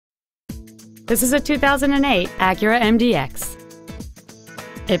This is a 2008 Acura MDX.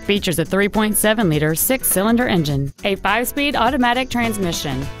 It features a 3.7-liter six-cylinder engine, a 5-speed automatic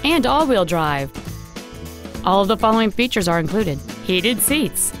transmission, and all-wheel drive. All of the following features are included: heated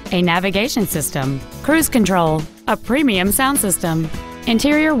seats, a navigation system, cruise control, a premium sound system,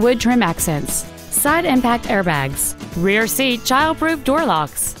 interior wood trim accents, side impact airbags, rear seat child-proof door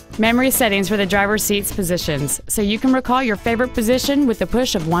locks, memory settings for the driver's seat's positions, so you can recall your favorite position with the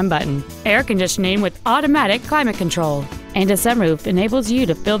push of one button, air conditioning with automatic climate control, and a sunroof enables you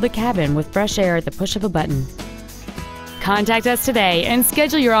to fill the cabin with fresh air at the push of a button. Contact us today and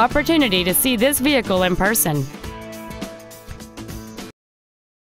schedule your opportunity to see this vehicle in person.